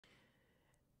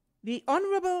The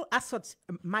Honorable Asot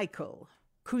Michael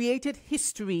created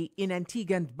history in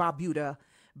Antigua and Barbuda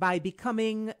by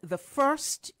becoming the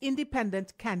first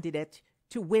independent candidate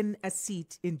to win a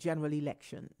seat in general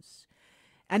elections.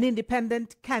 An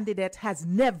independent candidate has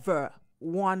never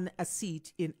won a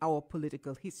seat in our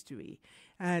political history.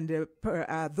 And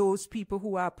those people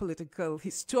who are political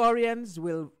historians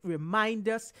will remind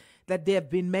us that there have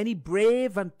been many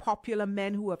brave and popular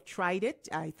men who have tried it.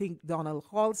 I think Donald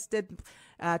Halstead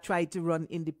tried to run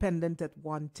independent at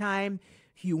one time.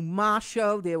 Hugh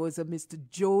Marshall, there was a Mr.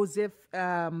 Joseph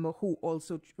who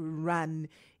also ran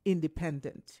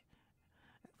independent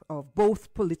of both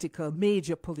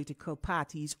major political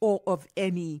parties or of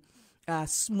any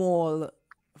small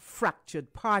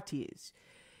fractured parties.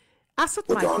 Asot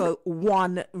Michael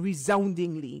won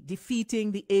resoundingly,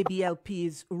 defeating the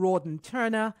ABLP's Rawdon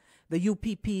Turner, the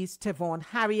UPP's Tevon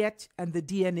Harriet, and the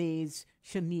DNA's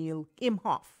Shanil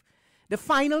Imhoff. The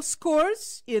final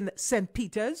scores in St.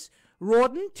 Peter's: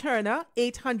 Rawdon Turner,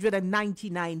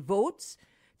 899 votes,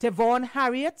 Tevon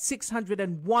Harriet,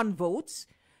 601 votes,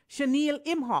 Shanil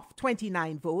Imhoff,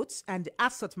 29 votes, and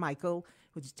Asot Michael,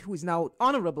 who is now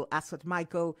Honorable Asot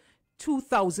Michael,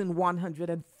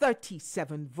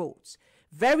 2,137 votes.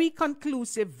 Very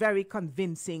conclusive, very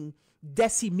convincing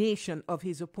decimation of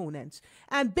his opponents,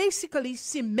 and basically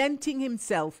cementing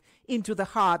himself into the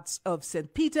hearts of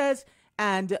St. Peter's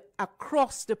and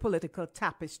across the political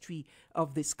tapestry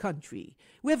of this country.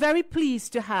 We're very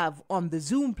pleased to have on the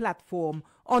Zoom platform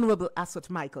Honorable Asot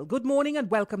Michael. Good morning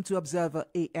and welcome to Observer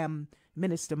AM,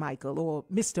 Minister Michael, or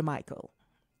Mr. Michael.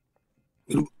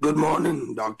 Good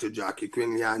morning, Dr. Jackie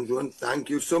Quinley Andrew, and thank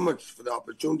you so much for the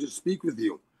opportunity to speak with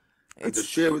you and to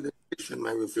share with the nation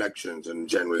my reflections on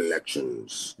general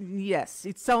elections. Yes,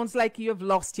 it sounds like you have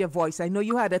lost your voice. I know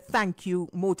you had a thank you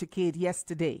motorcade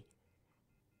yesterday.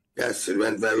 Yes, it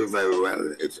went very, very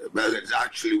well. It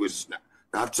actually was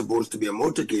not supposed to be a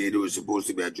motorcade. It was supposed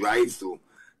to be a drive-through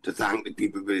to thank the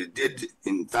people, but it did,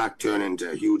 in fact, turn into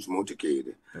a huge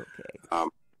motorcade. Okay. It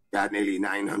had nearly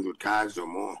 900 cars or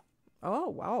more. Oh,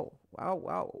 wow. Wow,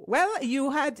 wow. Well,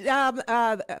 you had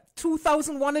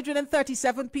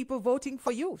 2,137 people voting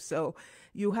for you, so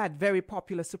you had very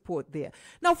popular support there.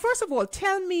 Now, first of all,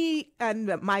 tell me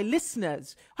and my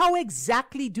listeners, how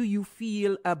exactly do you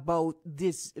feel about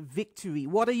this victory?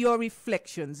 What are your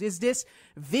reflections? Is this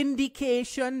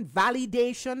vindication,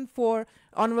 validation for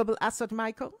Honorable Asot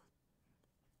Michael?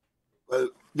 Well,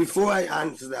 before I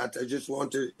answer that, I just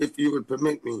want to, if you would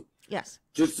permit me, yes,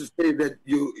 just to say that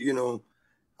you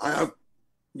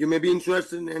may be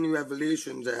interested in any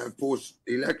revelations I have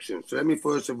post-election. So let me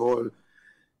first of all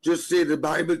just say the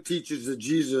Bible teaches that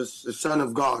Jesus, the Son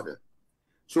of God,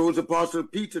 chose Apostle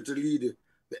Peter to lead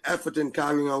the effort in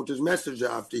carrying out his message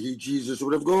after Jesus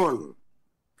would have gone.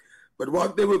 But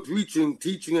what they were preaching,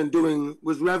 teaching, and doing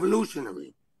was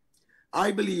revolutionary.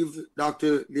 I believe,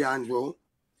 Dr. Leandro,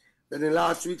 that in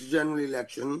last week's general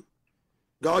election,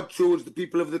 God chose the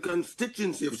people of the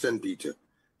constituency of St. Peter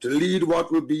to lead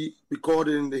what will be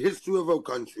recorded in the history of our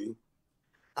country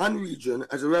and region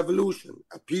as a revolution,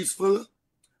 a peaceful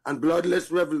and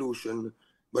bloodless revolution,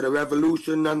 but a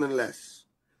revolution nonetheless.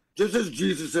 Just as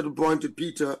Jesus had appointed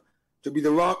Peter to be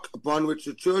the rock upon which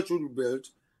the church would be built,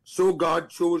 so God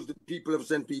chose the people of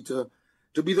St. Peter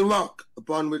to be the rock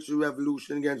upon which the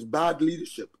revolution against bad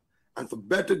leadership and for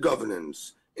better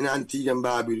governance in Antigua and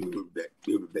Barbuda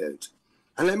will be built.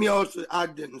 And let me also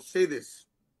add and say this.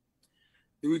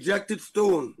 The rejected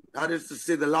stone, that is to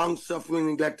say the long-suffering,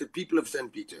 neglected people of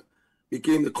St. Peter,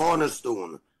 became the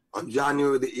cornerstone on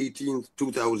January the 18th,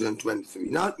 2023.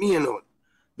 Not me alone,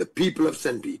 the people of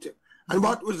St. Peter. And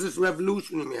what was this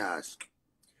revolution, you may ask?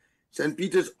 St.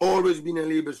 Peter's always been a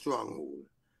Labour stronghold.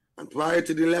 And prior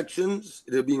to the elections,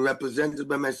 it had been represented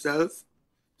by myself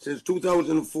since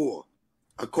 2004,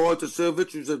 a call to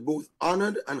service which has both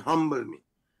honored and humbled me,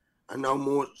 and now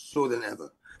more so than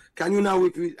ever. Can you now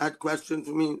repeat that question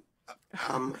for me?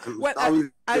 Well,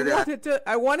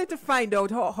 I wanted to find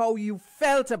out how you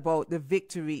felt about the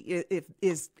victory. If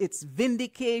it's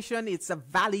vindication, it's a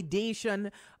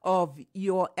validation of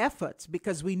your efforts,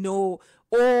 because we know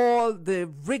all the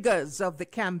rigors of the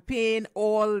campaign,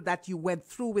 all that you went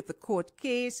through with the court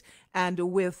case and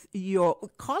with your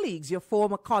colleagues, your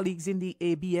former colleagues in the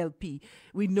ABLP.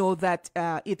 We know that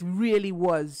it really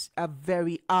was a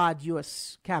very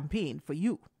arduous campaign for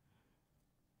you.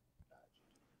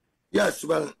 Yes,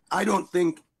 well, I don't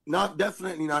think,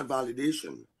 definitely not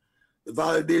validation. The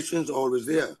validation is always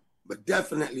there, but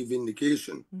definitely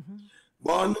vindication. Mm-hmm.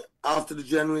 One, after the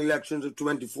general elections of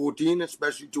 2014,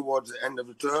 especially towards the end of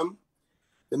the term,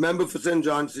 the member for St.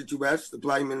 John City West, the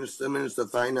Prime Minister, Minister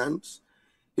of Finance,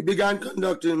 he began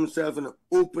conducting himself in an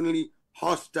openly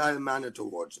hostile manner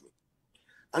towards me.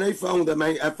 And I found that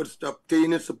my efforts to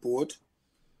obtain his support,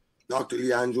 Dr.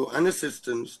 Leandro, and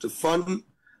assistance to fund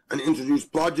and introduce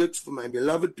projects for my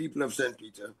beloved people of St.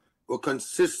 Peter were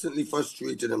consistently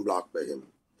frustrated and blocked by him.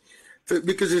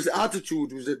 Because his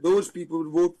attitude was that those people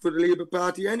would vote for the Labour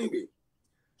Party anyway,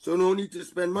 so no need to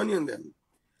spend money on them.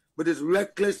 But his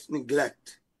reckless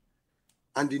neglect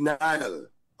and denial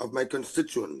of my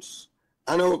constituents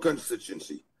and our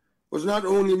constituency was not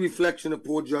only a reflection of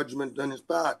poor judgment on his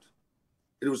part,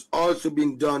 it was also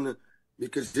being done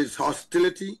because his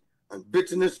hostility and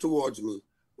bitterness towards me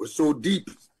was so deep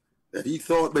that he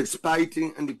thought by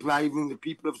spiting and depriving the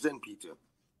people of St. Peter,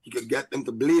 he could get them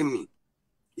to blame me.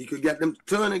 He could get them to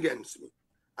turn against me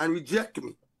and reject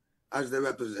me as their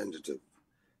representative.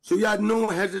 So he had no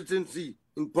hesitancy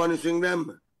in punishing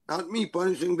them, not me,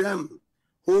 punishing them,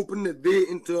 hoping that they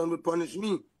in turn would punish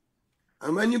me.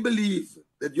 And when you believe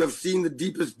that you have seen the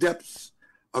deepest depths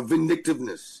of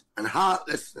vindictiveness and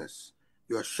heartlessness,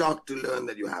 you are shocked to learn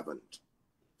that you haven't.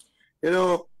 You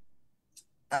know,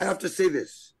 I have to say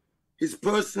this. His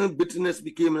personal bitterness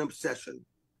became an obsession,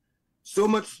 so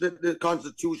much that the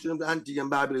constitution of the Antigua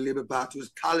and Barbuda Labour Party was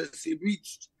callously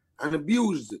breached and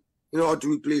abused in order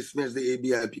to replace me as the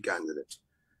ABLP candidate.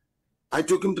 I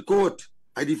took him to court.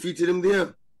 I defeated him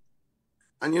there.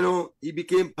 And, you know, he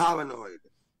became paranoid.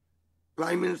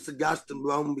 Prime Minister Gaston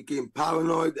Brown became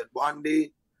paranoid that one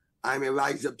day I may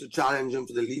rise up to challenge him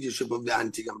for the leadership of the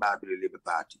Antigua and Barbuda Labour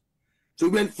Party. So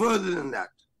he went further than that.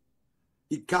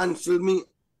 He cancelled me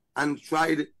and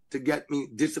tried to get me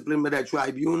disciplined by that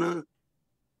tribunal,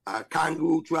 a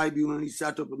kangaroo tribunal he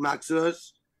set up with Max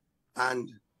Hurst,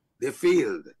 and they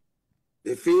failed.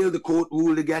 They failed. The court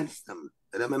ruled against them.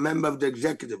 That I'm a member of the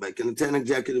executive. I can attend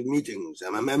executive meetings.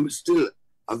 I'm a member still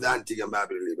of the Antigua and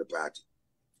Barbuda Labour Party.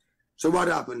 So what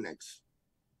happened next?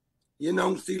 He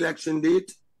announced the election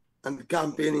date and the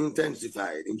campaigning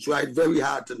intensified. He tried very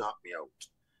hard to knock me out.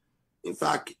 In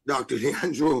fact, Dr.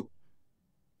 Leandro,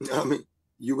 I mean,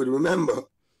 you would remember,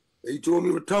 he told me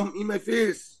he would thump me in my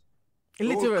face.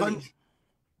 Literally.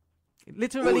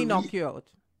 Literally knock you out.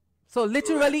 So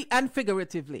literally and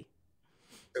figuratively.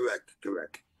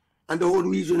 Correct. And the whole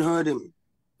region heard him.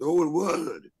 The whole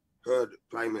world heard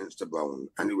Prime Minister Brown,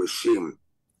 and it was shame.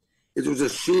 It was a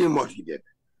shame what he did.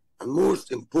 And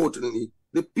most importantly,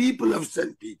 the people of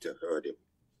St. Peter heard him.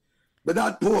 But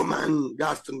that poor man,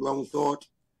 Gaston Brown, thought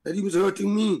that he was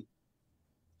hurting me.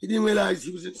 He didn't realize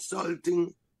he was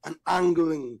insulting and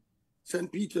angering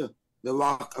St. Peter, the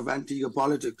rock of Antigua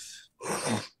politics.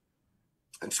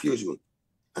 Excuse me.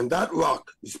 And that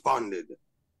rock responded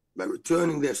by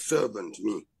returning their servant,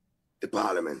 me, the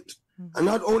Parliament. And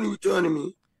not only returning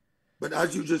me, but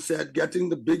as you just said, getting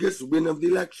the biggest win of the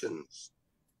elections,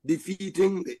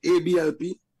 defeating the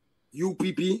ABLP,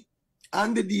 UPP,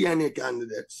 and the DNA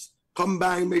candidates,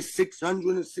 combined by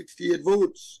 668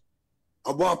 votes,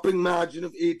 a whopping margin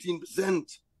of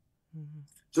 18%.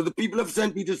 So the people of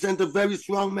St. Peter sent a very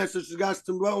strong message to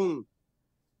Gaston Brown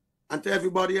and to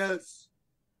everybody else.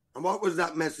 And what was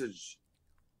that message?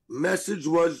 Message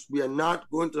was, we are not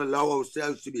going to allow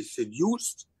ourselves to be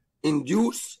seduced,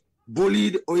 induced,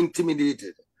 bullied, or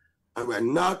intimidated. And we're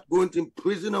not going to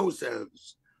imprison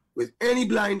ourselves with any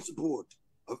blind support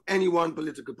of any one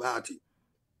political party.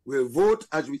 We'll vote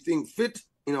as we think fit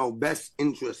in our best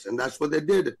interests. And that's what they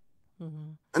did.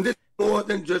 And this is more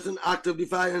than just an act of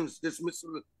defiance,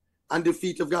 dismissal, and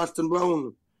defeat of Gaston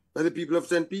Brown by the people of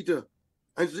St. Peter.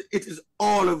 And it is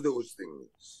all of those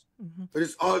things. But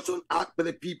it's also an act by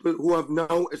the people who have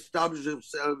now established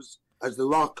themselves as the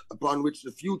rock upon which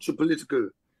the future political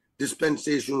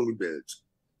dispensation will be built.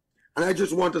 And I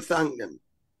just want to thank them,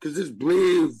 because this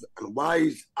brave and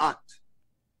wise act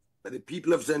by the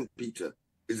people of St. Peter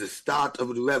is the start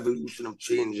of a revolution of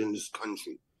change in this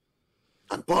country.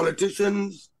 And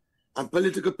politicians and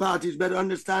political parties better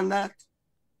understand that,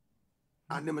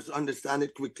 and they must understand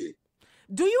it quickly.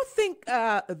 Do you think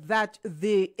that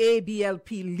the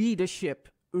ABLP leadership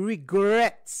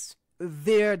regrets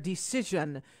their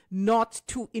decision not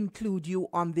to include you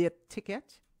on their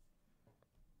ticket?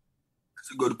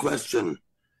 That's a good question.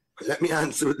 Let me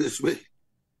answer it this way.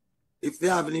 If they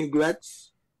have any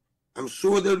regrets, I'm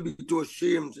sure they'll be too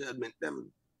ashamed to admit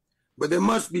them. But they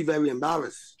must be very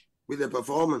embarrassed with their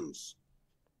performance.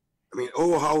 I mean,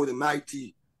 oh, how the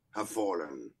mighty have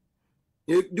fallen.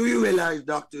 Do you realize,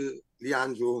 Dr.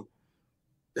 Leandro,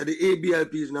 that the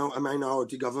ABLP is now a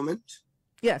minority government?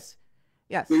 Yes.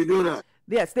 So you do not?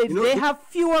 Yes, they have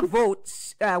fewer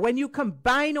votes. When you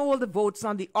combine all the votes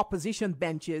on the opposition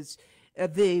benches,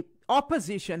 the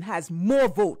opposition has more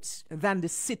votes than the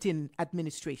sitting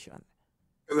administration.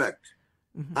 Correct.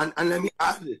 And let me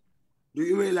add, do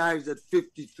you realize that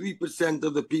 53%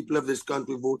 of the people of this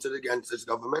country voted against this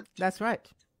government? That's right.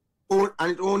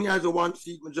 And it only has a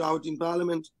one-seat majority in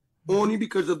Parliament, only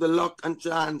because of the luck and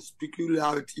chance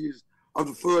peculiarities of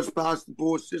the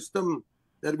first-past-the-post system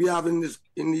that we have in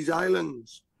these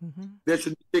islands. They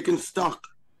should be taking stock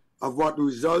of what the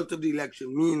result of the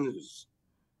election means.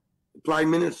 The Prime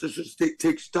Minister should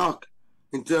take stock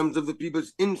in terms of the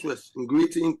people's interest in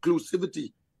greater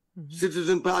inclusivity,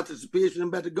 citizen participation,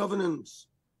 and better governance.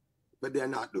 But they're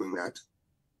not doing that.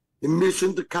 The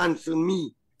mission to cancel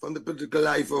me from the political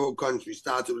life of our country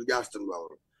started with Gaston Brown,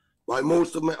 while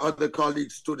most of my other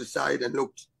colleagues stood aside and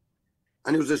looked.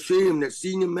 And it was a shame that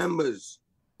senior members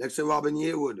like Sir Robin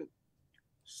Yearwood,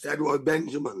 Sir Edward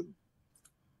Benjamin,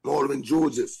 Maureen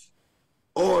Joseph,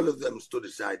 all of them stood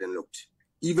aside and looked.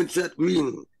 Even Chet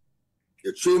Green,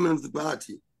 the chairman of the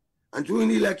party. And during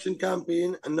the election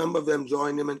campaign, a number of them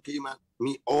joined him and came at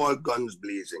me all guns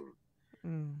blazing.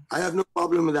 I have no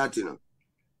problem with that, you know.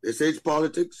 They say it's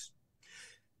politics,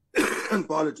 and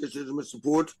politicians must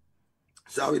support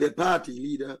their party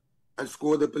leader and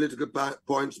score the political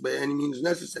points by any means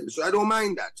necessary. So I don't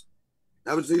mind that.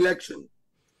 That was the election.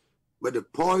 But the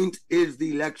point is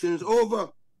the election is over.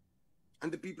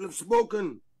 And the people have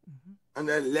spoken. And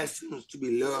there are lessons to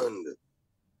be learned.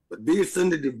 But based on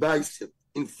the divisive,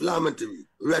 inflammatory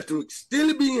rhetoric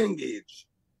still being engaged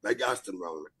by Gaston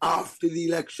Brown after the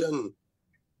election,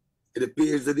 it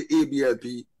appears that the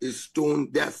ABLP is stone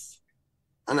deaf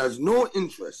and has no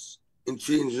interest in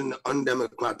changing the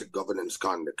undemocratic governance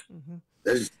conduct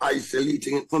that is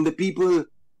isolating it from the people.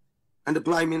 And the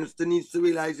Prime Minister needs to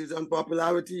realize his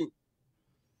unpopularity.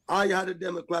 I had a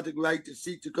democratic right to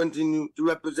seek to continue to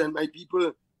represent my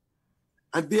people,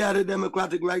 and they had a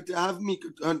democratic right to have me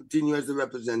continue as the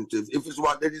representative, if it's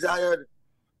what they desired.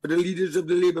 But the leaders of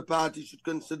the Labour Party should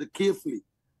consider carefully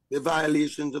the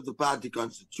violations of the party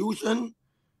constitution,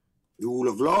 the rule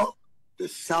of law, to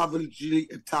savagely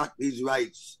attack these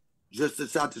rights just to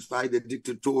satisfy the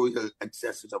dictatorial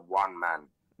excesses of one man.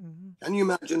 Can you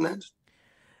imagine that?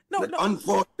 No.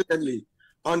 Unfortunately,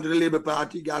 under the Labour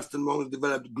Party, Gaston Brown has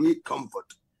developed great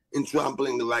comfort in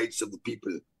trampling the rights of the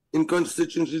people in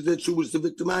constituencies that choose to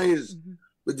victimize,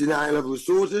 with denial of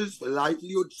resources for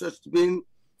livelihood,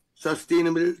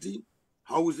 sustainability,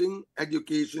 housing,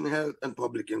 education, health, and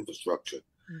public infrastructure.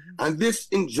 And this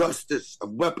injustice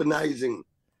of weaponizing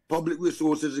public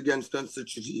resources against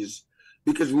constituencies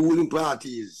because ruling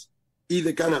parties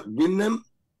either cannot win them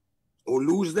or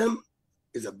lose them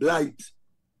is a blight.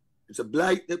 It's a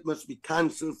blight that must be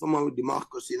cancelled from our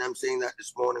democracy, and I'm saying that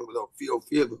this morning without fear or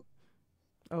favor.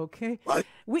 Okay. Right?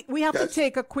 We have to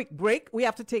take a quick break.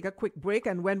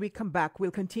 And when we come back,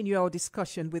 we'll continue our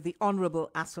discussion with the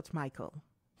Honorable Asot Michael.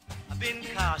 I've been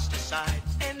cast aside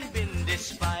and been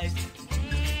despised,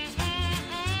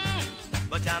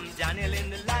 but I'm Daniel in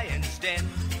the lion's den,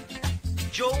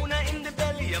 Jonah in the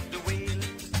belly of the whale.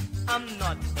 I'm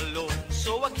not alone,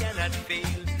 so I cannot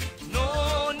fail.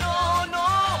 No, no, no,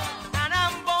 and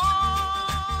I'm born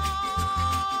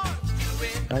to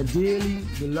win. My dearly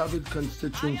beloved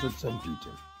constituents of St.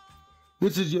 Peter,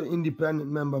 this is your independent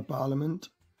member of Parliament,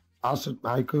 Asot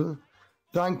Michael,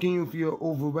 thanking you for your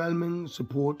overwhelming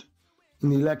support in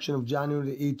the election of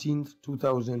January 18th,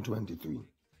 2023.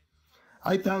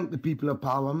 I thank the people of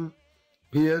Parham,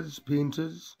 Piers,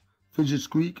 Painters, Fidget's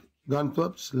Creek,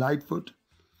 Gunthorpe's, Lightfoot,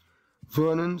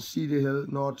 Vernon, Cedar Hill,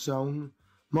 North Sound,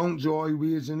 Mountjoy,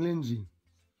 Ways and Lindsay.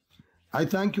 I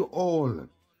thank you all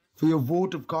for your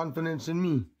vote of confidence in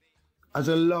me as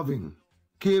a loving,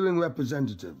 caring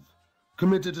representative,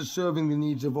 committed to serving the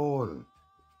needs of all.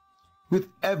 With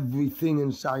everything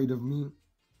inside of me,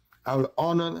 I will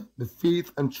honor the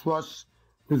faith and trust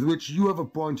with which you have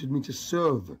appointed me to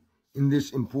serve in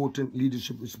this important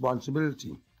leadership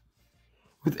responsibility.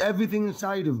 With everything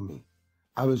inside of me,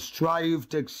 I will strive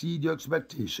to exceed your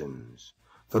expectations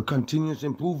for continuous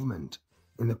improvement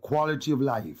in the quality of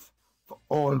life for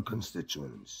all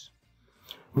constituents.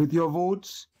 With your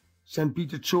votes, St.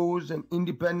 Peter chose an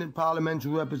independent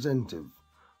parliamentary representative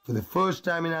for the first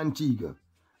time in Antigua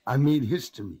and made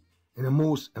history in a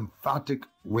most emphatic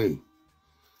way.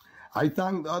 I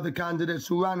thank the other candidates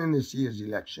who ran in this year's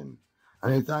election,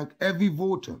 and I thank every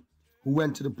voter who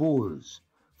went to the polls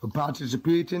for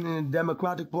participating in a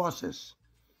democratic process.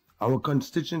 Our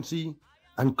constituency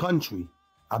and country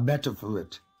are better for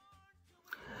it.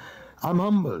 I'm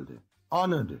humbled,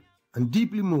 honored, and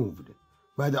deeply moved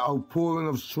by the outpouring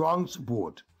of strong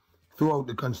support throughout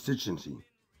the constituency.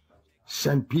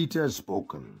 St. Peter has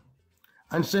spoken.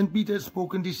 and St. Peter has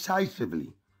spoken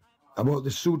decisively about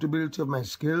the suitability of my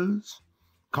skills,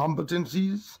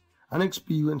 competencies, and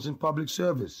experience in public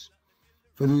service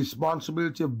for the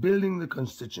responsibility of building the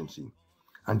constituency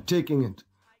and taking it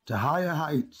to higher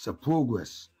heights of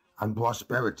progress and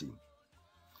prosperity.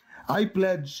 I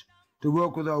pledge to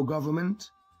work with our government,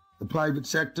 the private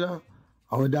sector,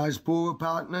 our diaspora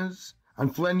partners,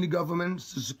 and friendly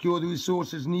governments to secure the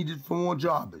resources needed for more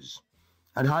jobs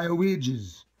at higher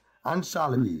wages and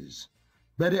salaries,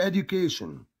 better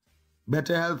education,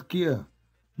 better health care,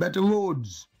 better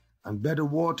roads, and better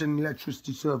water and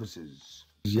electricity services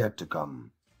is yet to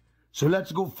come. So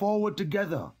let's go forward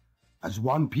together as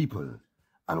one people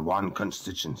and one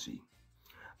constituency.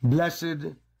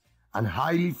 Blessed and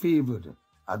highly favored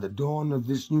at the dawn of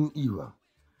this new era,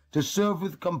 to serve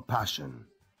with compassion,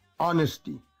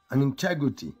 honesty, and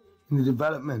integrity in the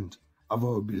development of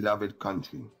our beloved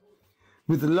country.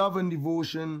 With love and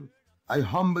devotion, I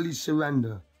humbly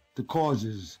surrender to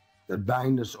causes that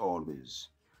bind us always.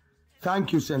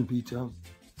 Thank you, St. Peter.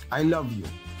 I love you.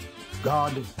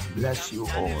 God bless you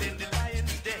all.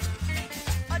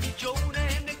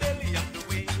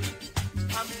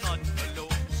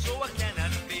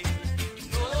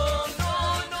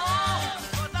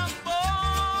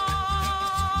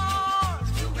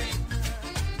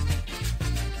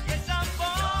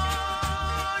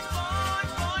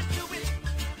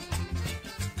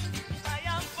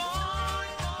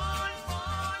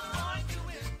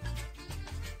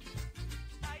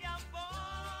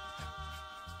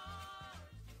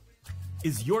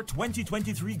 Is your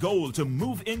 2023 goal to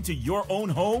move into your own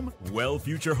home? Well,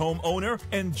 future homeowner,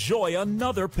 enjoy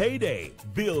another payday.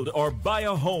 Build or buy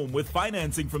a home with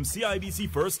financing from CIBC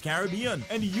First Caribbean,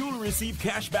 and you'll receive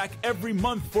cash back every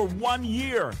month for 1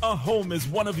 year. A home is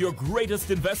one of your greatest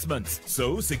investments,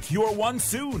 so secure one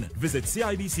soon. Visit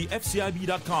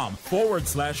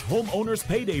CIBCFCIB.com/homeowners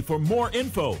payday for more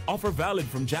info. Offer valid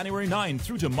from January 9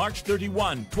 through to March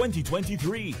 31,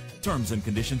 2023. Terms and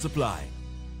conditions apply.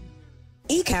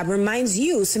 ECAB reminds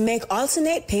you to make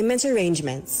alternate payment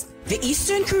arrangements. The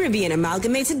Eastern Caribbean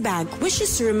Amalgamated Bank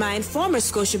wishes to remind former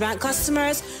Scotiabank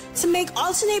customers to make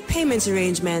alternate payment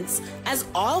arrangements, as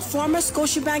all former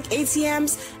Scotiabank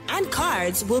ATMs and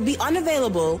cards will be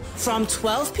unavailable from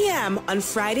 12 p.m. on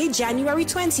Friday, January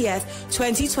 20th,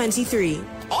 2023.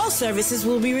 All services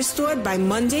will be restored by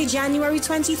Monday, January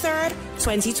 23rd,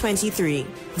 2023.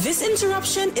 This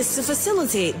interruption is to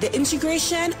facilitate the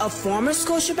integration of former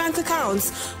Scotiabank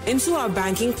accounts into our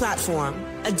banking platform.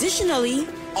 Additionally,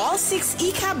 all 6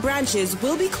 ECAB branches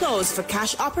will be closed for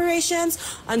cash operations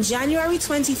on January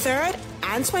 23rd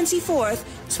and 24th,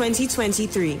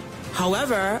 2023.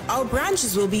 However, our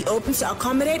branches will be open to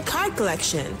accommodate card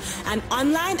collection and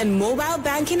online and mobile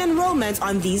banking enrollment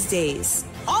on these days.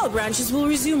 All branches will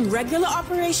resume regular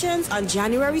operations on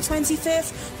January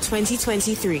 25th,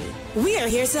 2023. We are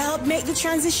here to help make the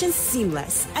transition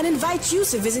seamless and invite you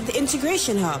to visit the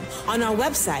Integration Hub on our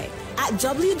website at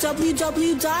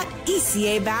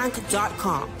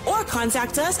www.ecabank.com or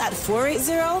contact us at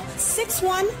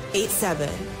 480-6187.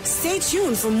 Stay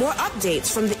tuned for more updates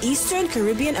from the Eastern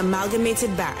Caribbean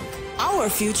Amalgamated Bank. Our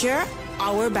future,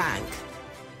 our bank.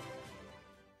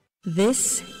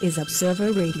 This is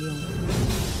Observer Radio.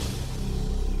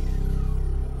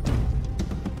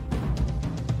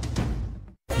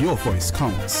 Your voice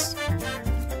counts.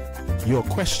 Your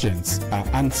questions are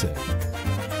answered.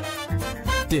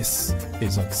 This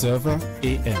is Observer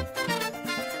AM.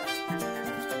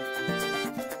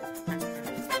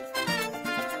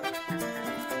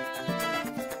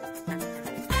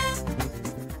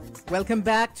 Welcome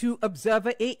back to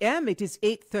Observer AM. It is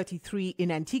 8:33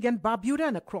 in Antigua and Barbuda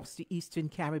and across the Eastern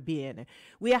Caribbean.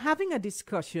 We are having a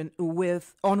discussion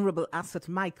with Honorable Asot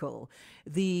Michael,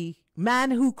 the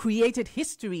man who created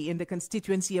history in the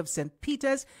constituency of St.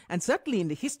 Peter's and certainly in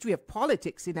the history of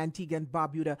politics in Antigua and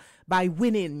Barbuda by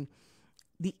winning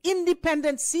the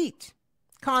independent seat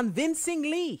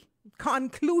convincingly,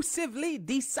 conclusively,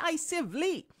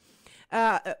 decisively.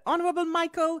 Honorable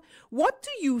Michael, what do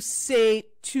you say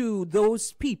to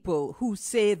those people who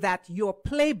say that your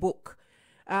playbook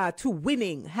to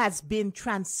winning has been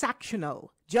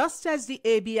transactional, just as the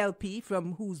ABLP,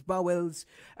 from whose bowels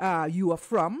you are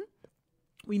from?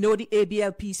 We know the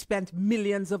ABLP spent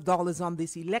millions of dollars on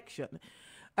this election.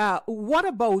 What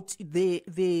about the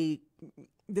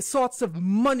sorts of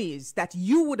monies that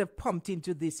you would have pumped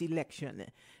into this election?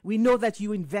 We know that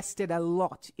you invested a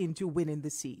lot into winning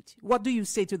the seat. What do you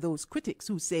say to those critics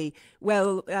who say,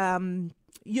 well,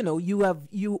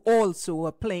 you also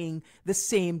are playing the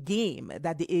same game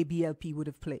that the ABLP would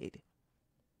have played?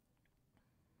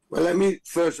 Well, let me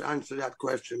first answer that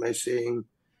question by saying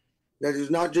that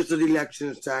it's not just at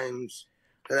elections times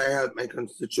that I help my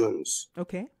constituents.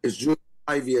 Okay. It's during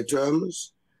 5-year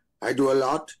terms. I do a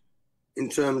lot in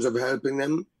terms of helping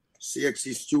them,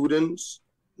 CXC students,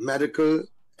 medical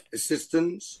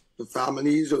assistance for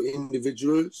families or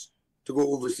individuals to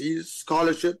go overseas,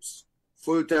 scholarships,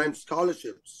 full-time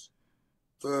scholarships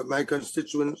for my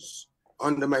constituents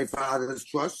under my father's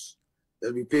trust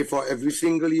that we pay for every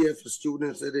single year for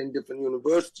students that are in different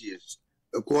universities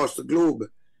across the globe,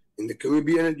 in the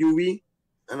Caribbean at UWI,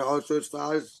 and also as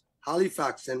far as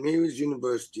Halifax, St. Mary's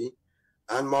University,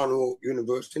 and Monroe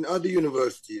University, and other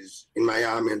universities in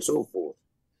Miami and so forth.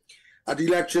 At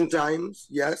election times,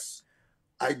 yes,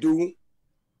 I do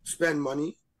spend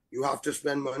money. You have to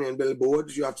spend money on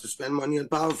billboards. You have to spend money on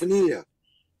paraphernalia.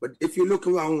 But if you look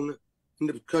around in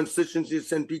the constituency of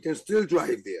St. Peter and still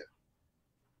drive there,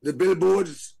 the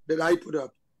billboards that I put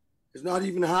up is not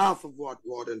even half of what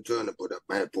Ward and Turner put up,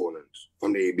 my opponents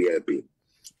from the ABLP.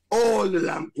 All the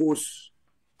lampposts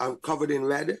are covered in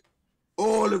red.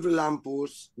 All of the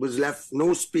lampposts was left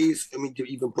no space for me to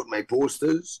even put my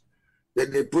posters.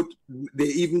 That they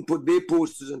even put their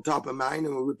posters on top of mine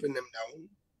and were ripping them down.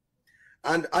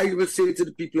 And I will say to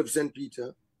the people of St.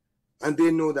 Peter, and they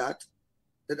know that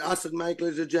Asot Michael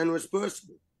is a generous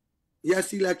person.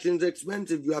 Yes, elections are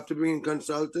expensive. You have to bring in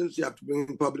consultants, you have to bring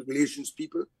in public relations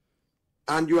people,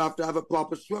 and you have to have a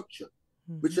proper structure,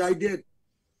 which I did.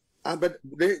 But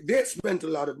they spent a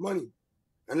lot of money.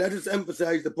 And let us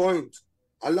emphasize the point.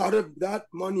 A lot of that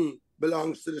money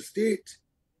belongs to the state.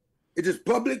 It is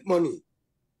public money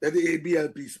that the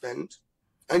ABLP spent,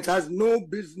 and it has no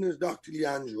business, Dr.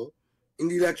 Leandro, in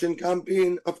the election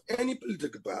campaign of any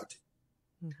political party.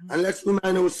 And let's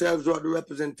remind ourselves what the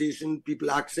representation people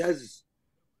access.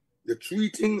 The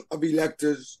treating of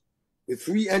electors with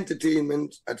free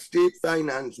entertainment at state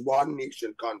finance One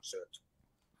Nation concert.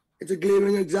 It's a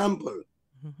glaring example.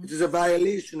 It is a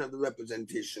violation of the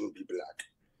Representation People Act.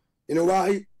 You know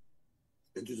why?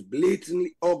 It was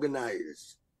blatantly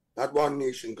organized, that One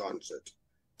Nation concert,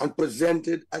 and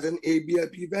presented as an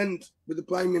ABLP event with the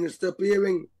Prime Minister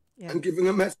appearing and giving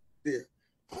a message there.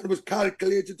 And it was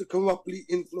calculated to corruptly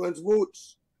influence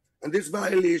votes. And this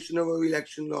violation of our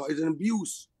election law is an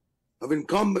abuse of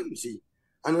incumbency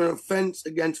and an offense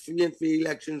against free and fair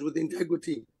elections with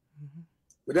integrity.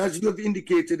 But as you have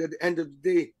indicated, at the end of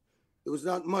the day, there was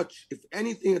not much, if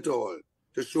anything at all,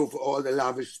 to show for all the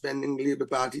lavish spending the Labour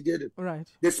Party did. Right.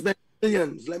 They spent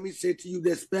millions. Let me say to you,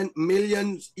 they spent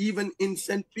millions even in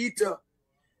St. Peter.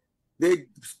 They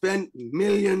spent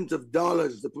millions of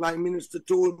dollars. The Prime Minister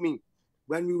told me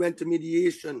when we went to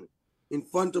mediation in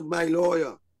front of my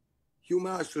lawyer, Hugh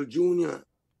Marshall Jr.,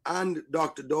 and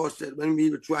Dr. Dorset, when we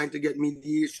were trying to get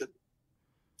mediation,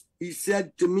 he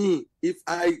said to me, if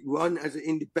I run as an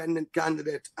independent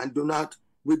candidate and do not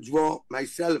withdraw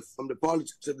myself from the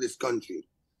politics of this country,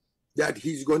 that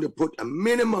he's going to put a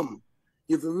minimum.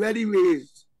 You've already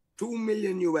raised $2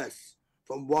 million US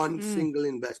from one single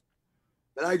investment.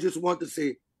 But I just want to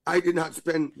say, I did not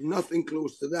spend nothing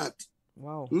close to that.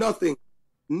 Wow.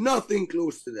 Nothing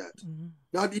close to that.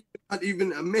 Not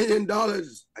even $1 million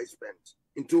I spent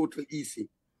in total EC,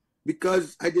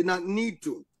 because I did not need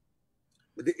to.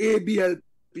 But the ABLP,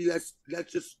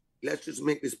 let's just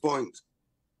make this point.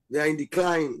 They are in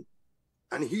decline,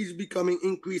 and he's becoming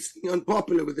increasingly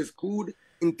unpopular with his crude,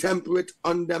 intemperate,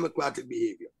 undemocratic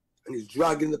behavior, and he's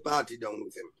dragging the party down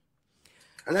with him.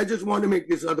 And I just want to make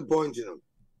this other point,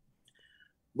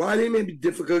 While it may be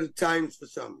difficult at times for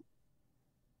some,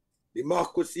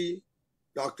 democracy,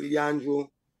 Dr. Leandro,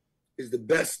 is the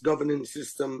best governing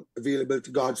system available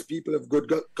to God's people of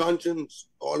good conscience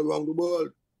all around the world.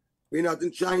 We're not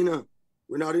in China.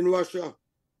 We're not in Russia.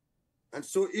 And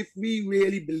so if we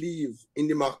really believe in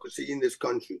democracy in this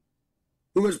country,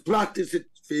 we must practice it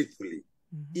faithfully,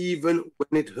 even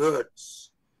when it hurts.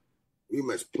 We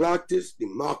must practice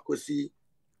democracy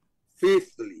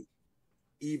faithfully,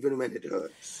 even when it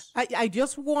hurts. I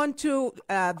just want to,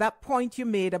 that point you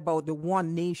made about the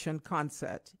One Nation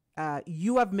concert,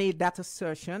 you have made that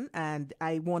assertion, and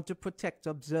I want to protect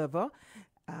Observer.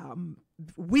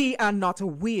 We are not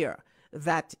aware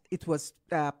that it was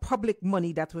public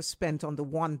money that was spent on the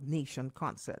One Nation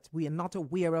concert. We are not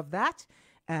aware of that.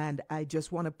 And I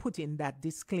just want to put in that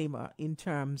disclaimer in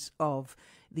terms of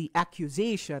the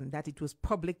accusation that it was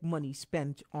public money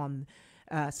spent on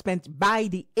spent by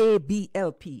the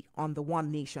ABLP on the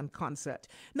One Nation concert.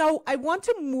 Now, I want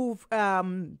to move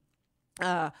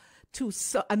to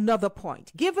another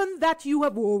point. Given that you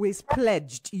have always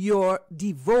pledged your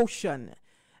devotion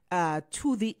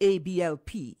to the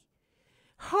ABLP,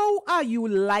 How are you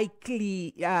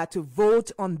likely to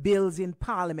vote on bills in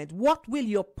Parliament? What will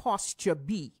your posture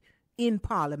be in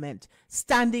Parliament,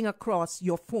 standing across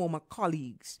your former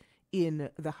colleagues in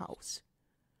the House?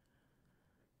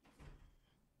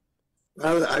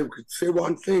 Well, I could say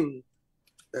one thing,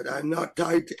 that I'm not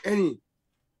tied to any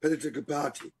political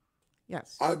party.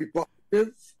 Yes. I'll be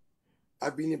positive.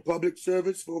 I've been in public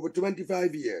service for over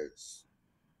 25 years,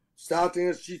 starting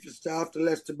as Chief of Staff to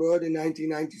Lester Bird in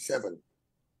 1997,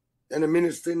 then a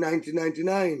minister in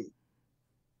 1999,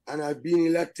 and I've been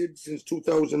elected since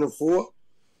 2004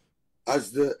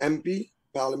 as the MP,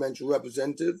 parliamentary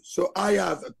representative, so I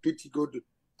have a pretty good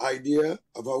idea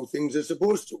of how things are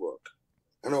supposed to work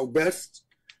and how best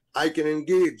I can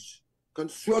engage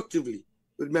constructively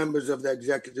with members of the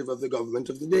executive of the government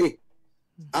of the day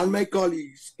and my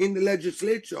colleagues in the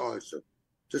legislature also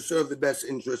to serve the best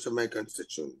interests of my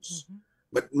constituents.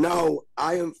 But now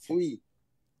I am free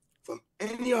from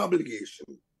any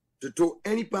obligation to toe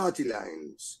any party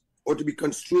lines or to be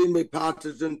constrained by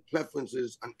partisan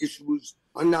preferences on issues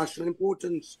of national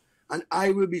importance. And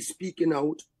I will be speaking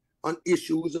out on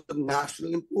issues of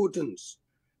national importance.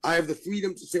 I have the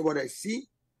freedom to say what I see,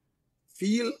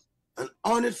 feel, and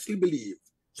honestly believe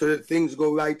so that things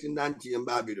go right in the Auntie and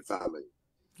Barbuda family.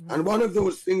 And one of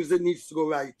those things that needs to go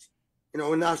right in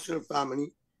our national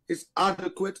family is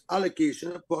adequate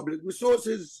allocation of public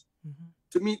resources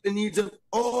to meet the needs of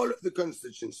all of the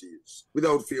constituencies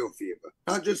without fear or favor.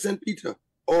 Not just St. Peter,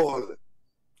 all.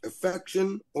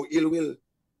 Affection or ill will.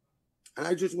 And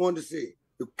I just want to say,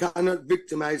 you cannot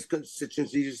victimize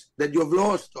constituencies that you have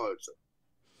lost also.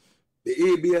 The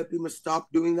ABLP must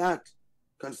stop doing that.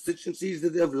 Constituencies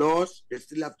that they have lost, they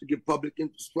still have to give public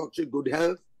infrastructure, good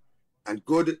health, and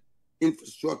good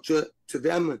infrastructure to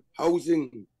them,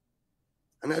 housing.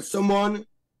 And as someone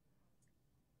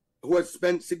who has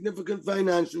spent significant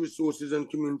financial resources on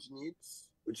community needs,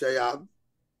 which I have,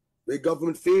 where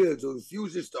government fails or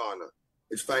refuses to honor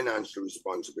its financial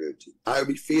responsibility, I'll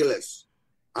be fearless.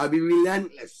 I'll be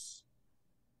relentless.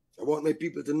 I want my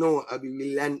people to know I'll be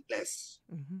relentless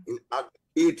in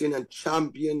advocating and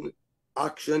champion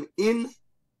action in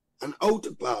and out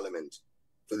of Parliament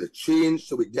for the change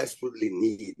that we desperately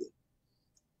need.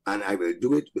 And I will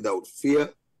do it without fear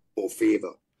or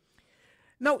favor.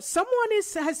 Now, someone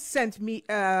has sent me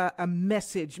a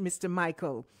message, Mr.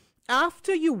 Michael.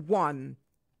 After you won,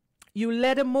 you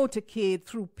led a motorcade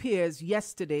through Piers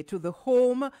yesterday to the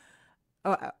home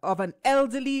of an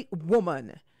elderly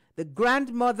woman, the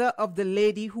grandmother of the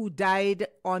lady who died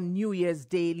on New Year's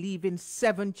Day, leaving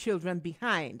 7 children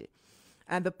behind.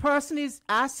 And the person is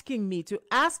asking me to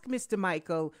ask Mr.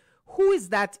 Michael, who is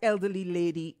that elderly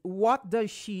lady? What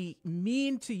does she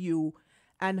mean to you?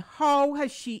 And how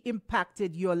has she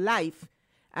impacted your life?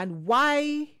 And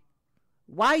why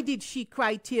did she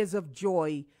cry tears of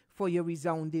joy for your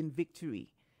resounding victory?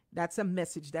 That's a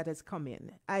message that has come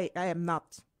in. I am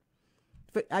not.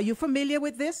 Are you familiar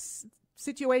with this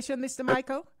situation, Mr.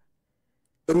 Michael?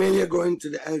 Familiar going to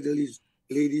the elderly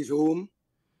lady's home.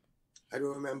 I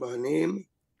don't remember her name,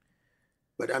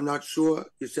 but I'm not sure.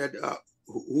 You said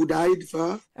who died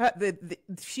for her?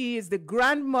 She is the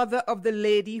grandmother of the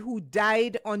lady who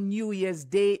died on New Year's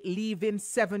Day, leaving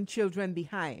 7 children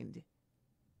behind.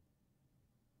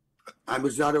 I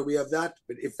was not aware of that,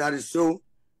 but if that is so,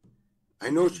 I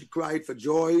know she cried for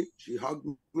joy. She hugged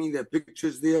me. There are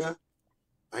pictures there.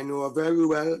 I know her very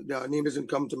well. Her name doesn't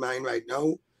come to mind right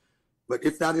now. But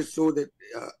if that is so, that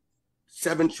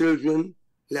 7 children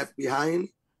left behind,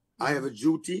 I have a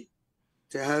duty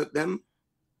to help them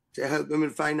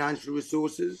with financial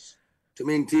resources, to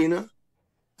maintain her,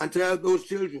 and to help those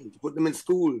children, to put them in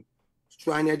school, to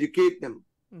try and educate them,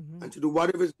 and to do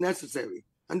whatever is necessary.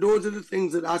 And those are the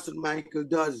things that Asot Michael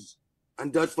does,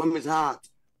 and does from his heart,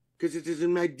 because it is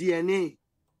in my DNA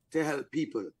to help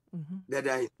people that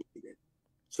I need it.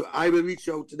 So I will reach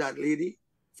out to that lady,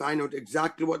 find out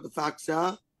exactly what the facts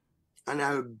are, and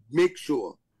I'll make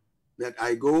sure that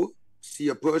I go see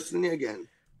her personally again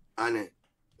and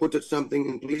put something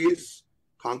in place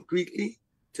concretely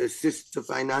to assist her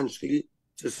financially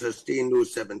to sustain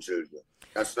those 7 children.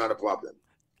 That's not a problem.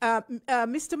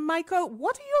 Mr. Michael,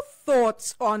 what are your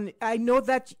thoughts on, I know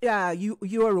that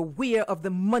you are aware of the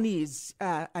monies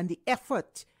and the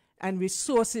effort and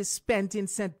resources spent in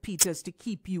St. Peter's to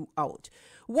keep you out.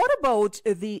 What about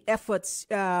the efforts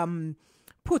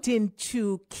put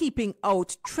into keeping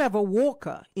out Trevor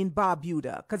Walker in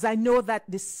Barbuda? Because I know that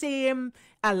the same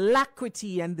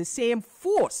alacrity and the same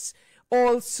force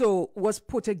also was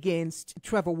put against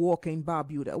Trevor Walker in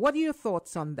Barbuda. What are your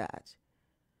thoughts on that?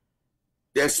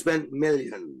 They spent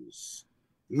millions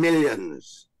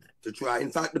to try.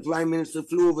 In fact, the Prime Minister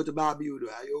flew over to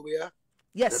Barbuda. Are you aware?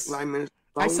 Yes. The Prime Minister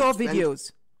I saw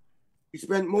videos. He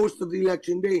spent most of the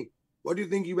election day. What do you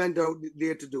think he went out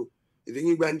there to do? You think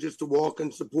he went just to walk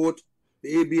and support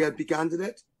the ABLP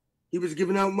candidate? He was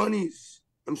giving out monies.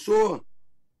 I'm sure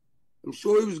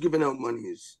he was giving out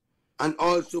monies. And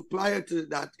also prior to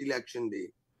that election day,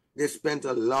 they spent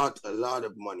a lot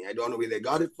of money. I don't know where they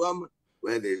got it from.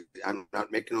 I'm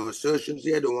not making no assertions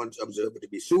here. I don't want the observer to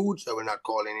be sued, so we're not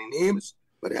calling any names.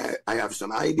 But I have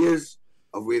some ideas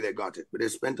of where they got it. But they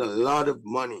spent a lot of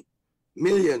money,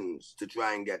 millions, to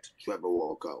try and get Trevor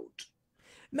Walker out.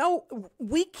 Now,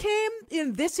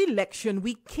 in this election,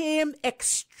 we came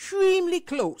extremely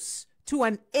close to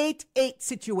an 8-8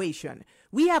 situation.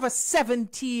 We have a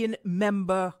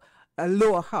 17-member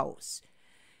lower house.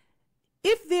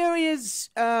 If there is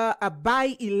a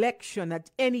by-election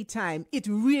at any time, it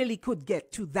really could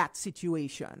get to that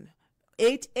situation.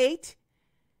 8-8,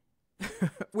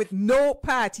 with no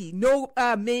party, no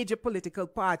major political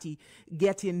party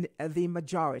getting the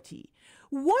majority.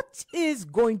 What is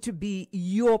going to be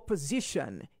your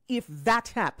position if that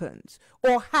happens,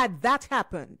 or had that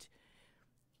happened?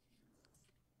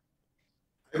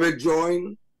 I will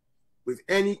join with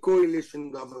any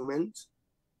coalition government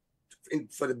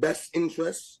for the best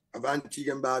interests of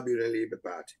Antigua and Barbuda Labour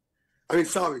Party.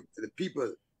 For the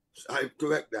people. I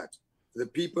correct that. For the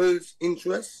people's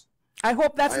interests. I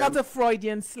hope that's not a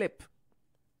Freudian slip.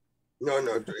 No,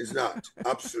 it's not.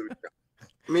 Absolutely not.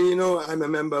 I'm a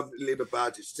member of the Labour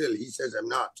Party still. He says I'm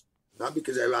not. Not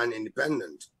because I ran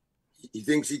independent. He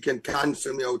thinks he can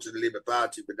cancel me out of the Labour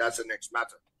Party, but that's the next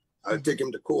matter. I'll take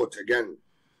him to court again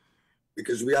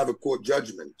because we have a court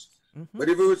judgment. But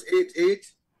if it was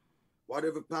 8-8,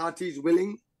 whatever party is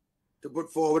willing to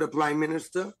put forward a Prime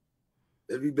Minister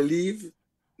that we believe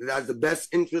that has the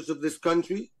best interests of this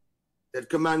country, that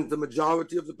commands the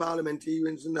majority of the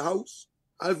parliamentarians in the House,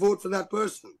 I'll vote for that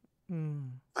person.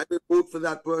 I will vote for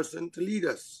that person to lead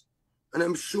us. And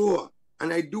I'm sure,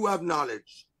 and I do have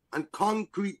knowledge, and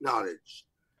concrete knowledge,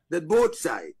 that both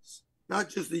sides, not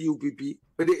just the UPP,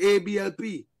 but the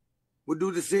ABLP, would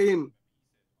do the same.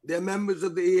 They're members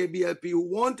of the ABLP who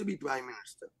want to be Prime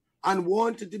Minister, and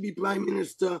wanted to be Prime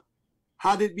Minister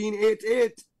had it been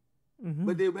 8-8.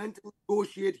 But they went to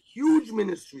negotiate huge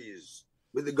ministries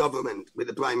with the government, with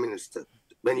the Prime Minister,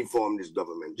 when he formed his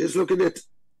government. Just look at it.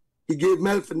 He gave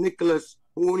Melford Nicholas,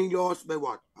 who only lost by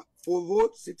what? 4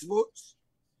 votes? 6 votes?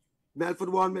 Melford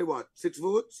won by what? 6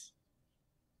 votes?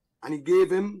 And he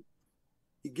gave him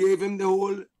the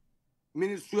whole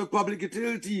Ministry of Public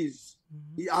Utilities.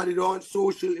 He added on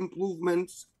social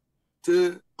improvements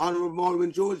to Honorable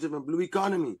Malwin Joseph and Blue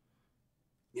Economy.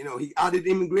 He added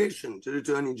immigration to the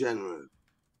Attorney General.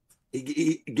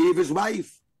 He gave his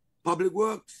wife Public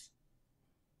Works,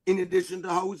 in addition to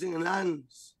housing and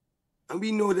lands. And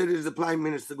we know that there's a Prime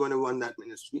Minister going to run that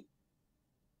ministry.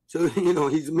 So,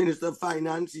 he's Minister of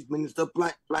Finance, he's Minister of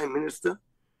Prime Minister,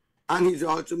 and he's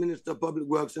also Minister of Public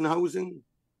Works and Housing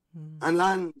and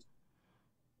Land.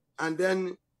 And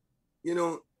then,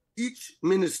 each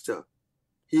minister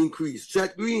he increased.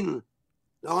 Chet Green,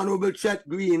 the Honorable Chet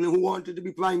Green, who wanted to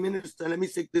be Prime Minister, let me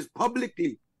say this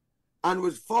publicly, and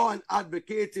was for and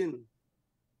advocating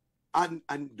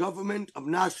and government of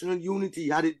national unity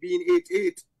had it been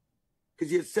 8-8.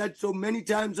 Because he has said so many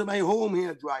times in my home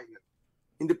here, Dryden,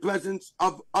 in the presence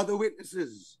of other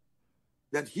witnesses,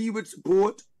 that he would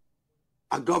support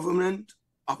a government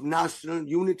of national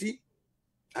unity,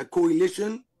 a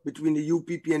coalition between the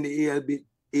UPP and the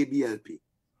ABLP.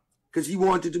 Because he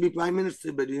wanted to be Prime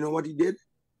Minister, but you know what he did?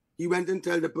 He went and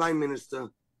told the Prime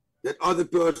Minister that other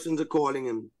persons are calling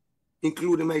him,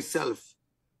 including myself,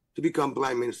 to become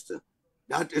Prime Minister.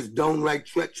 That is downright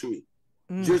treachery.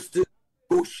 Just to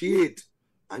negotiate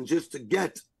and just to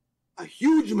get a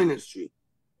huge ministry,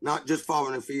 not just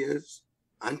foreign affairs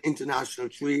and international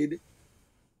trade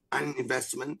and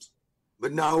investment,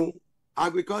 but now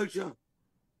agriculture.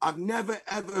 I've never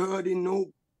ever heard in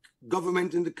no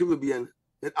government in the Caribbean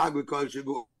that agriculture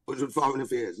goes with foreign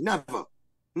affairs. Never.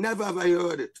 Never have I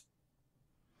heard it.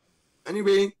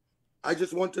 Anyway, I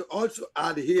just want to also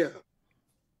add here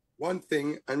one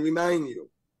thing and remind you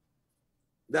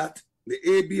that the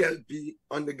ABLP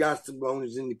under Gaston Brown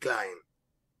is in decline.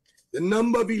 The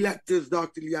number of electors,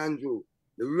 Dr. Leandro,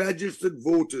 the registered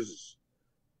voters,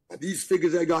 and these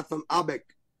figures I got from ABEC,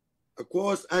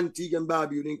 across Antigua and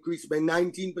Barbuda increased by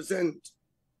 19%.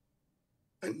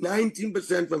 And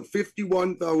 19% from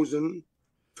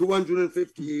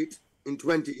 51,258 in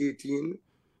 2018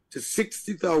 to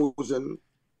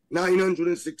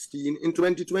 60,916 in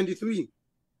 2023.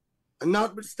 And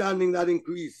notwithstanding that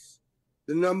increase,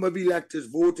 the number of electors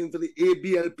voting for the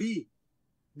ABLP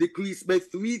decreased by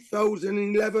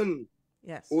 3,011,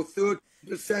 Yes. or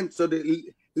 30%. So the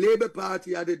Labour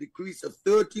Party had a decrease of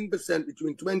 13%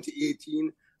 between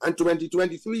 2018 and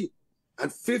 2023.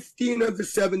 And 15 of the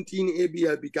 17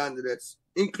 ABLP candidates,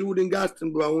 including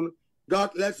Gaston Brown,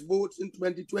 got less votes in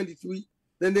 2023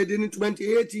 than they did in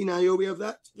 2018. Are you aware of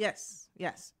that? Yes.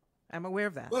 Yes. I'm aware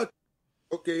of that. But,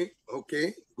 okay,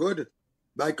 good.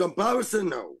 By comparison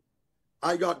now,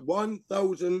 I got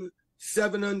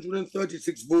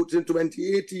 1,736 votes in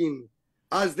 2018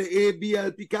 as the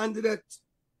ABLP candidate,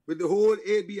 with the whole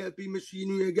ABLP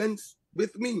machinery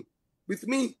with me,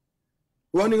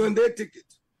 running on their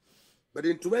ticket. But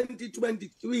in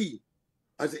 2023,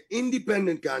 as an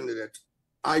independent candidate,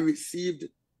 I received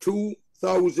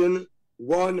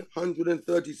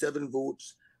 2,137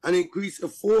 votes, an increase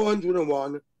of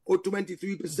 401, or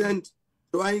 23%.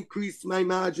 So I increased my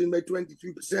margin by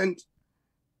 23%.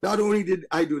 Not only did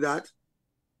I do that,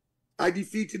 I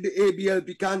defeated the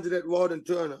ABLP candidate, Rawdon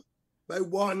Turner, by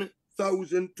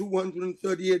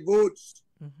 1,238 votes,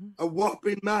 a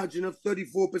whopping margin of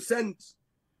 34%.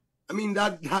 I mean,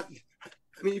 if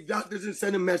that doesn't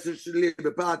send a message to the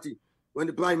Labour Party, when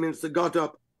the Prime Minister got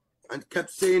up and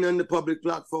kept saying on the public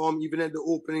platform, even at the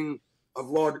opening of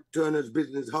Rawdon Turner's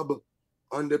business hub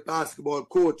on the basketball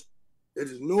court, there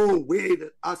is no way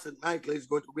that Asot Michael is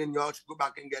going to win. You all should go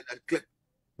back and get that clip.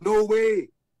 No way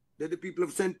that the people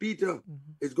of St. Peter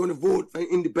is going to vote for an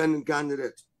independent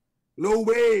candidate. No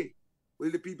way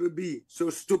will the people be so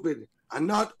stupid. And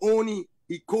not only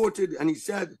he quoted, and he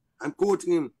said, I'm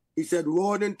quoting him, he said,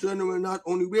 Rawdon Turner will not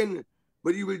only win,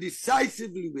 but he will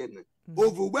decisively win,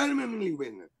 overwhelmingly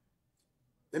win.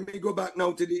 Let me go back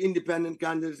now to the independent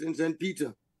candidates in St.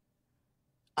 Peter.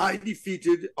 I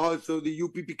defeated also the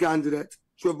UPP candidate,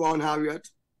 Trevon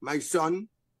Harriott, my son,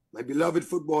 my beloved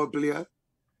football player,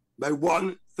 by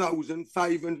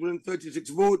 1,536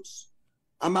 votes,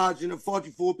 a margin of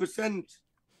 44%.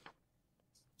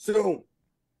 So,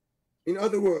 in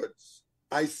other words,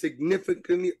 I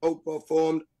significantly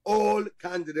outperformed all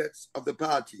candidates of the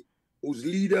party whose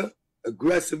leader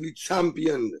aggressively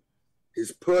championed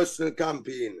his personal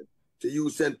campaign to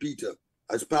use St. Peter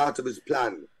as part of his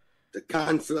plan to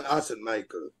cancel Asot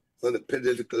Michael from the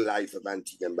political life of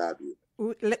Antigua and Barbuda.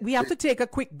 We have to take a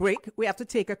quick break.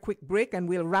 And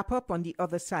we'll wrap up on the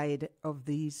other side of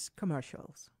these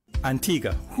commercials.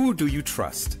 Antigua, who do you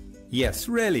trust? Yes,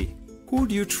 really. Who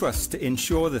do you trust to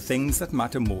insure the things that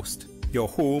matter most? Your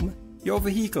home, your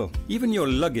vehicle, even your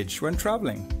luggage when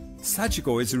traveling.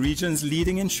 Sagicor is the region's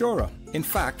leading insurer. In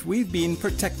fact, we've been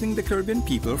protecting the Caribbean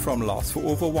people from loss for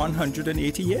over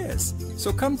 180 years.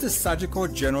 So come to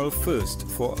Sagicor General first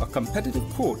for a competitive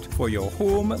quote for your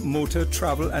home, motor,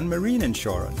 travel and marine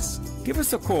insurance. Give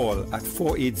us a call at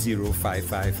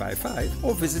 480-5555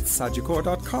 or visit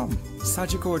sagicor.com.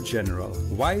 Sagicor General,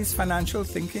 wise financial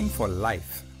thinking for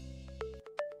life.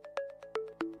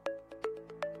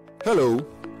 Hello,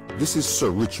 this is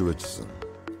Sir Richie Richardson,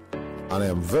 and I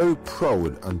am very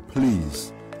proud and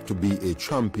pleased to be a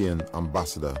champion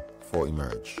ambassador for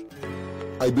Emerge.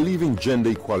 I believe in gender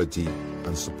equality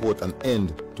and support an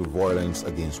end to violence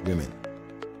against women.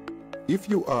 If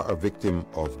you are a victim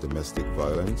of domestic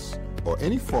violence or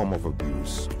any form of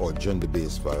abuse or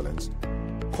gender-based violence,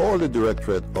 call the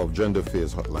Directorate of Gender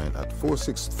Affairs Hotline at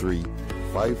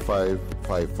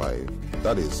 463-5555.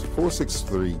 That is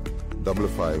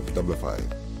 463-5555.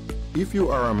 If you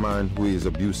are a man who is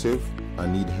abusive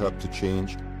and need help to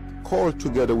change, call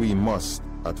Together We Must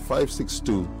at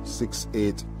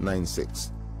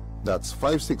 562-6896. That's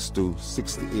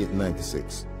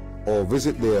 562-6896. Or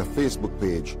visit their Facebook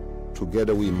page,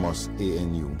 Together We Must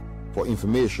ANU, for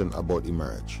information about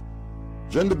Emerge.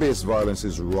 Gender-based violence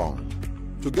is wrong.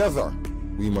 Together,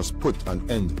 we must put an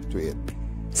end to it.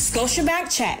 Scotiabank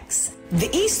checks. The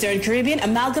Eastern Caribbean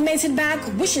Amalgamated Bank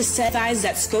wishes to advise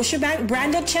that Scotiabank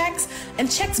branded checks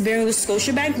and checks bearing the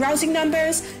Scotiabank routing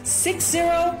numbers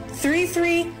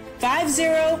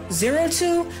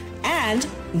 60335002 and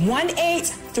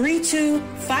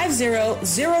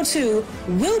 18325002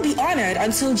 will be honored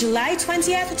until July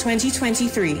 20th,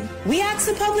 2023. We ask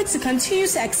the public to continue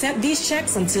to accept these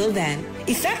checks until then.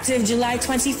 Effective July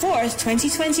 24th,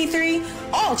 2023,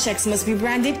 all checks must be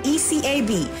branded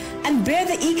ECAB and bear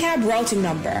the ECAB routing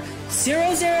number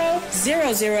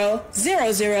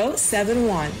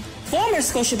 00000071. Former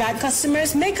Scotiabank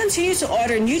customers may continue to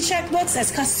order new checkbooks as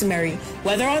customary,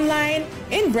 whether online,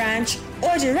 in branch,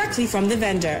 or directly from the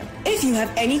vendor. If you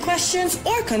have any questions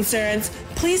or concerns,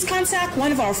 please contact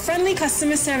one of our friendly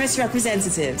customer service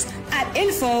representatives at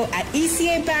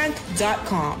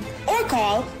info@ecabank.com or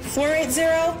call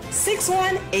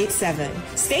 480-6187.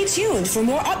 Stay tuned for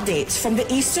more updates from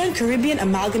the Eastern Caribbean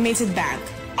Amalgamated Bank.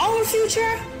 Our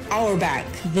future, our bank.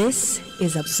 This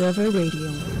is Observer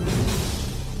Radio.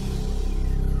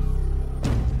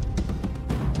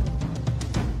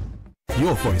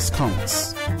 Your voice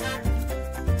counts.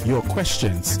 Your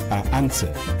questions are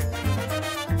answered.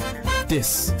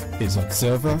 This is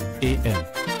Observer AM.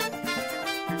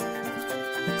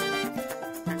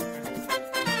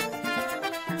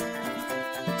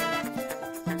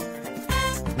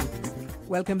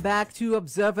 Welcome back to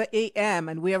Observer AM,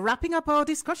 and we are wrapping up our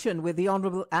discussion with the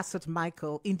Honorable Asot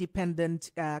Michael,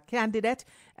 independent candidate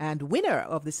and winner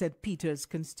of the St. Peter's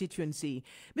constituency.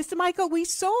 Mr. Michael, we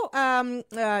saw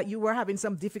you were having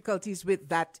some difficulties with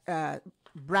that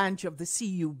branch of the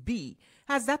CUB.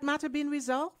 Has that matter been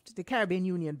resolved? The Caribbean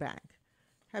Union Bank.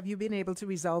 Have you been able to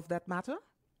resolve that matter?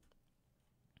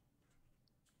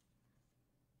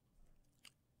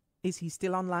 Is he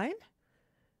still online?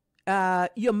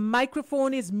 Your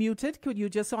microphone is muted. Could you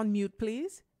just unmute,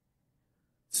 please?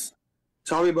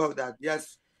 Sorry about that.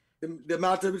 Yes, the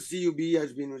matter with CUB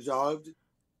has been resolved,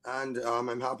 and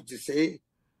I'm happy to say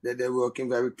that they're working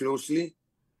very closely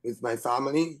with my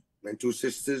family, my two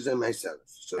sisters, and myself.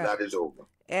 So that is over.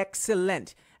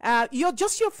 Excellent. Your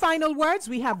final words.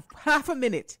 We have half a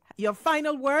minute. Your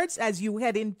final words as you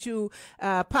head into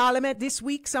Parliament this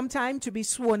week sometime to be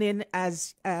sworn in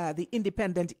as the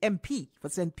independent MP for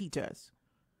St. Peter's.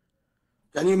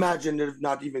 Can you imagine they've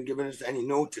not even given us any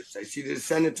notice? I see the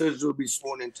senators will be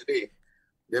sworn in today.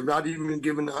 They've not even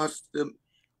given us, the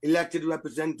elected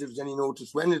representatives, any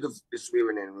notice when the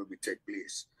swearing in will take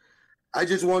place. I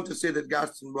just want to say that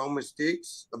Gaston Brown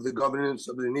mistakes of the governance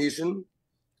of the nation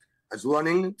as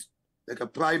running it like a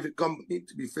private company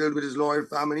to be filled with his loyal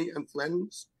family and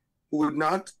friends who would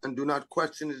not and do not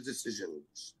question his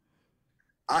decisions.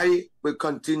 I will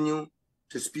continue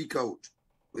to speak out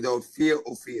without fear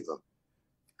or favor.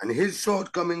 And his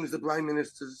shortcomings, the Prime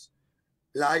Minister's,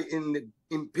 lie in the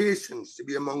impatience to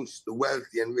be amongst the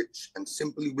wealthy and rich and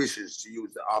simply wishes to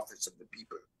use the office of the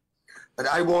people. But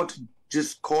I want to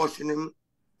just caution him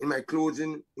in my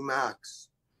closing remarks.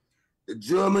 The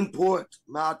German poet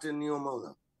Martin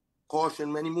Niemöller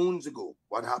cautioned many moons ago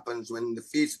what happens when in the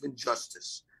face of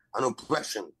injustice and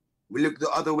oppression, we look the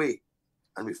other way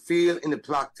and we fail in the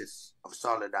practice of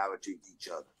solidarity with each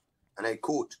other. And I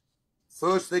quote,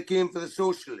 "First they came for the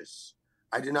socialists.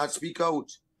 I did not speak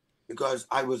out because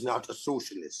I was not a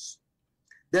socialist.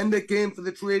 Then they came for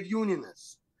the trade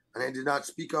unionists, and I did not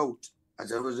speak out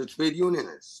as I was a trade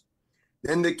unionist.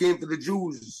 Then they came for the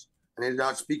Jews, and I did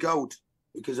not speak out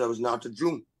because I was not a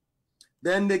Jew.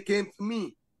 Then they came for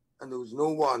me, and there was no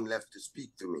one left to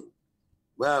speak to me."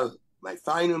 Well, my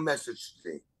final message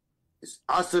today is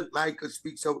Asot Michael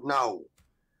speaks out now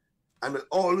and will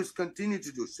always continue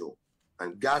to do so.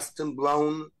 And Gaston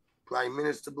Brown, Prime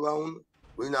Minister Brown,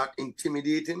 will not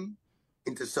intimidate him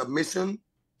into submission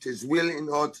to his will in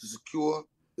order to secure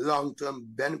the long-term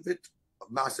benefit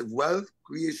of massive wealth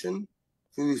creation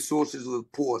through the resources of the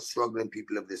poor, struggling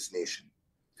people of this nation.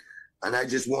 And I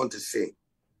just want to say,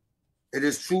 it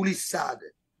is truly sad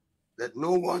that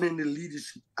no one in the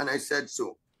leadership, and I said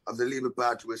so, of the Labour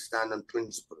Party will stand on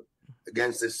principle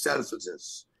against this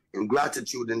selfishness,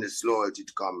 ingratitude, and disloyalty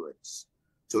to comrades,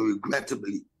 so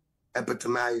regrettably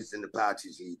epitomized in the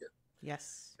party's leader.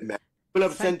 Yes. The people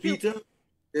of St. Peter,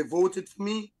 they voted for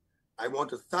me. I want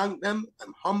to thank them.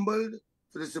 I'm humbled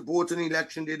for the support in the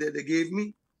election day that they gave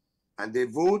me. And they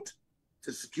vote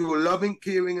to secure loving,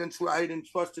 caring, and tried and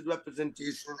trusted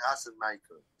representation in Asot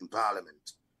Michael in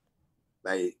Parliament.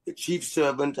 By a chief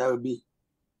servant, I will be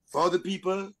for the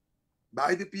people,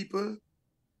 by the people,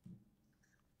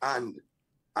 and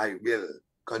I will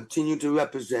continue to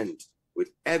represent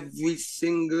with every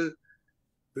single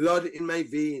blood in my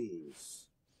veins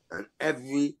and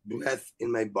every breath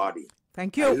in my body.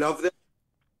 Thank you. I love them.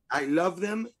 I love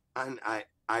them, and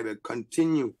I will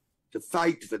continue to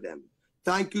fight for them.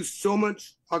 Thank you so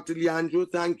much, Dr. Leandro.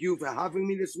 Thank you for having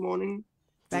me this morning.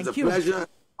 It was a pleasure and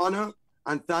honor,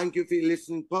 and thank you for your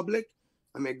listening, public.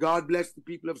 And may God bless the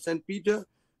people of St. Peter.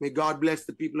 May God bless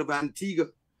the people of Antigua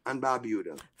and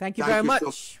Barbuda. Thank you very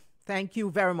much. Thank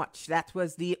you very much. That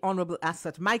was the Honorable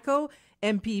Asot Michael,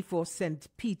 MP for St.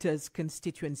 Peter's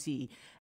constituency.